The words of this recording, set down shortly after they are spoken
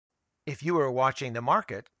If you were watching the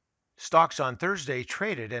market, stocks on Thursday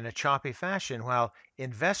traded in a choppy fashion while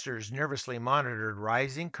investors nervously monitored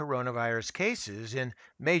rising coronavirus cases in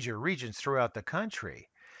major regions throughout the country.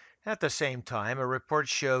 At the same time, a report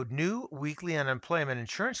showed new weekly unemployment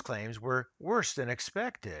insurance claims were worse than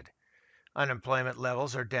expected. Unemployment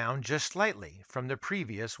levels are down just slightly from the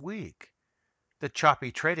previous week. The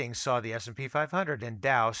choppy trading saw the S&P 500 and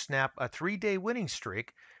Dow snap a 3-day winning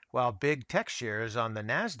streak, while big tech shares on the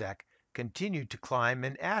Nasdaq continued to climb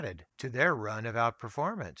and added to their run of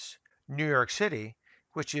outperformance. New York City,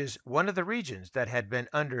 which is one of the regions that had been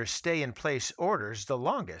under stay-in-place orders the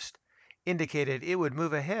longest, indicated it would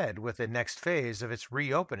move ahead with the next phase of its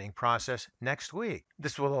reopening process next week.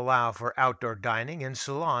 This will allow for outdoor dining and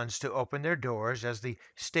salons to open their doors as the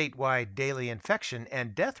statewide daily infection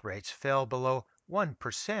and death rates fell below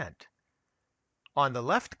 1%. On the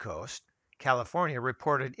left coast, California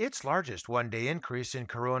reported its largest one-day increase in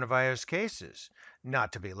coronavirus cases.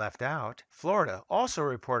 Not to be left out, Florida also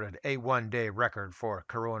reported a one-day record for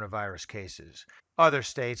coronavirus cases. Other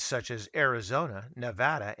states such as Arizona,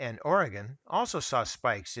 Nevada, and Oregon also saw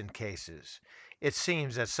spikes in cases. It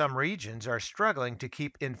seems that some regions are struggling to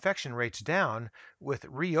keep infection rates down with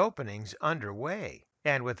reopenings underway.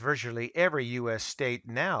 And with virtually every U.S. state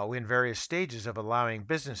now in various stages of allowing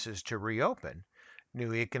businesses to reopen,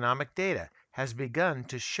 new economic data has begun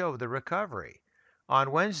to show the recovery. On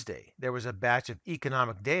Wednesday, there was a batch of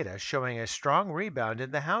economic data showing a strong rebound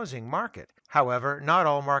in the housing market. However, not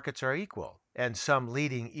all markets are equal, and some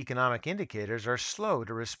leading economic indicators are slow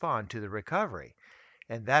to respond to the recovery.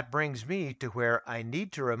 And that brings me to where I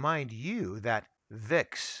need to remind you that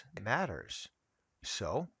VIX matters.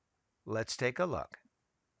 So, let's take a look.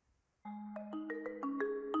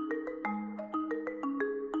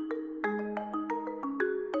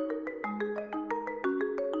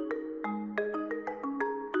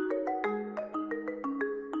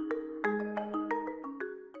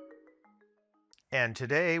 And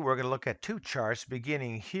today we're going to look at two charts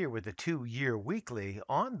beginning here with the 2-year weekly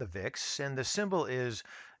on the VIX, and the symbol is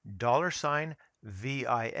 $VIX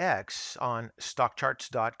on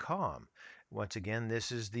stockcharts.com. Once again,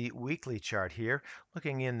 this is the weekly chart here.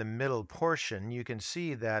 Looking in the middle portion, you can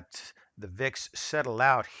see that the VIX settled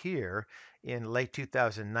out here in late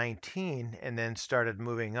 2019 and then started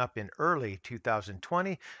moving up in early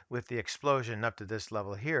 2020 with the explosion up to this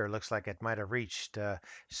level here. Looks like it might have reached,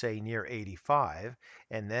 say, near 85.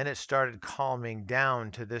 And then it started calming down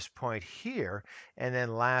to this point here. And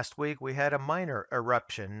then last week we had a minor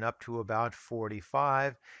eruption up to about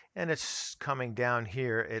 45. And it's coming down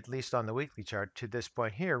here, at least on the weekly chart, to this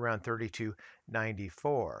point here around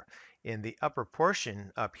 32.94. In the upper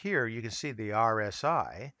portion up here, you can see the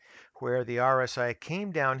RSI, where the RSI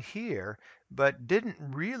came down here but didn't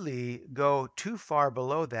really go too far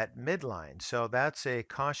below that midline. So that's a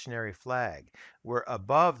cautionary flag. We're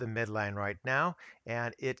above the midline right now,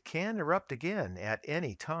 and it can erupt again at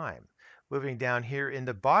any time. Moving down here in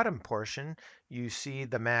the bottom portion, you see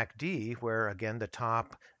the MACD, where again the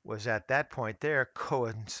top was at that point there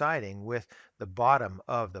coinciding with the bottom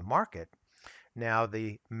of the market. Now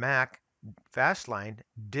the MAC fast line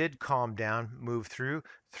did calm down, move through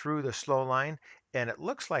the slow line, and it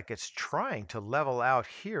looks like it's trying to level out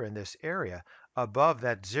here in this area above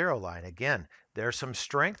that zero line. Again, there's some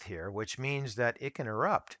strength here, which means that it can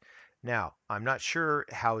erupt. Now, I'm not sure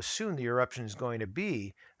how soon the eruption is going to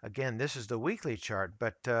be. Again, this is the weekly chart,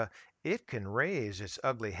 but it can raise its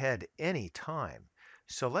ugly head any time.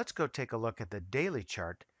 So let's go take a look at the daily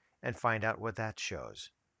chart and find out what that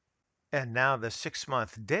shows. And now the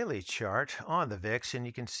 6-month daily chart on the VIX, and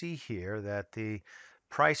you can see here that the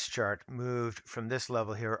price chart moved from this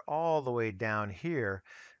level here all the way down here,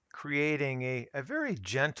 creating a very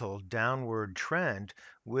gentle downward trend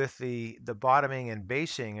with the bottoming and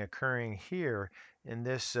basing occurring here in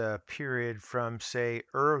this period from, say,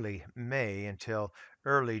 early May until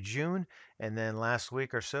early June. And then last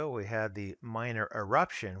week or so, we had the minor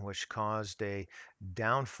eruption, which caused a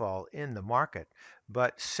downfall in the market.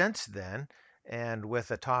 But since then, and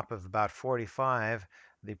with a top of about 45,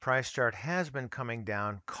 the price chart has been coming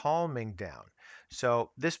down, calming down.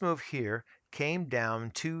 So this move here came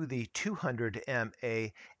down to the 200 MA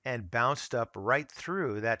and bounced up right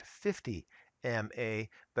through that 50 MA,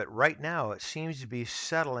 but right now it seems to be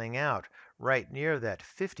settling out right near that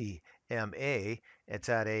 50 MA. It's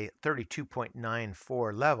at a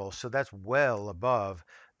 32.94 level, so that's well above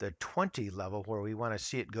the 20 level where we want to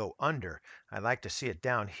see it go under. I'd like to see it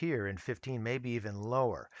down here in 15, maybe even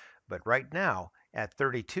lower. But right now at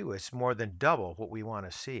 32, it's more than double what we want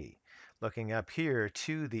to see. Looking up here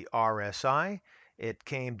to the RSI, It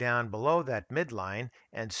came down below that midline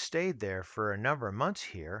and stayed there for a number of months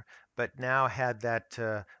here, but now had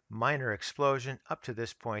that minor explosion up to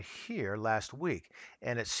this point here last week.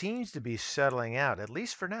 And it seems to be settling out, at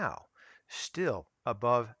least for now, still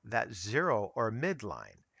above that zero or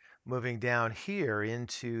midline. Moving down here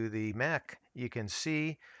into the MAC, you can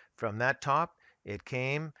see from that top, it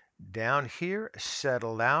came down here,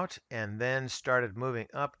 settled out, and then started moving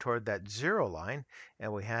up toward that zero line.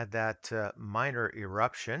 And we had that minor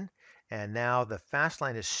eruption. And now the fast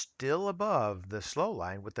line is still above the slow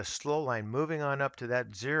line, with the slow line moving on up to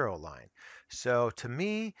that zero line. So to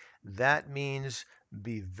me, that means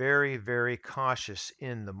be very, very cautious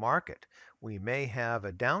in the market. We may have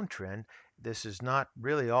a downtrend. This is not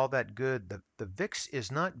really all that good. The VIX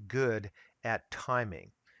is not good at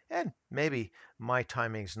timing. And maybe my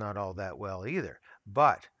timing's not all that well either.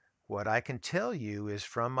 But what I can tell you is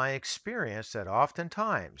from my experience that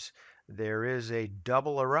oftentimes there is a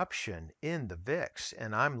double eruption in the VIX,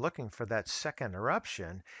 and I'm looking for that second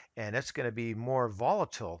eruption, and it's going to be more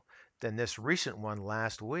volatile than this recent one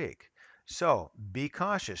last week. So be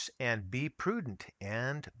cautious and be prudent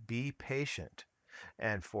and be patient.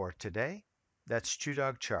 And for today, that's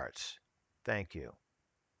ChewDog Charts. Thank you.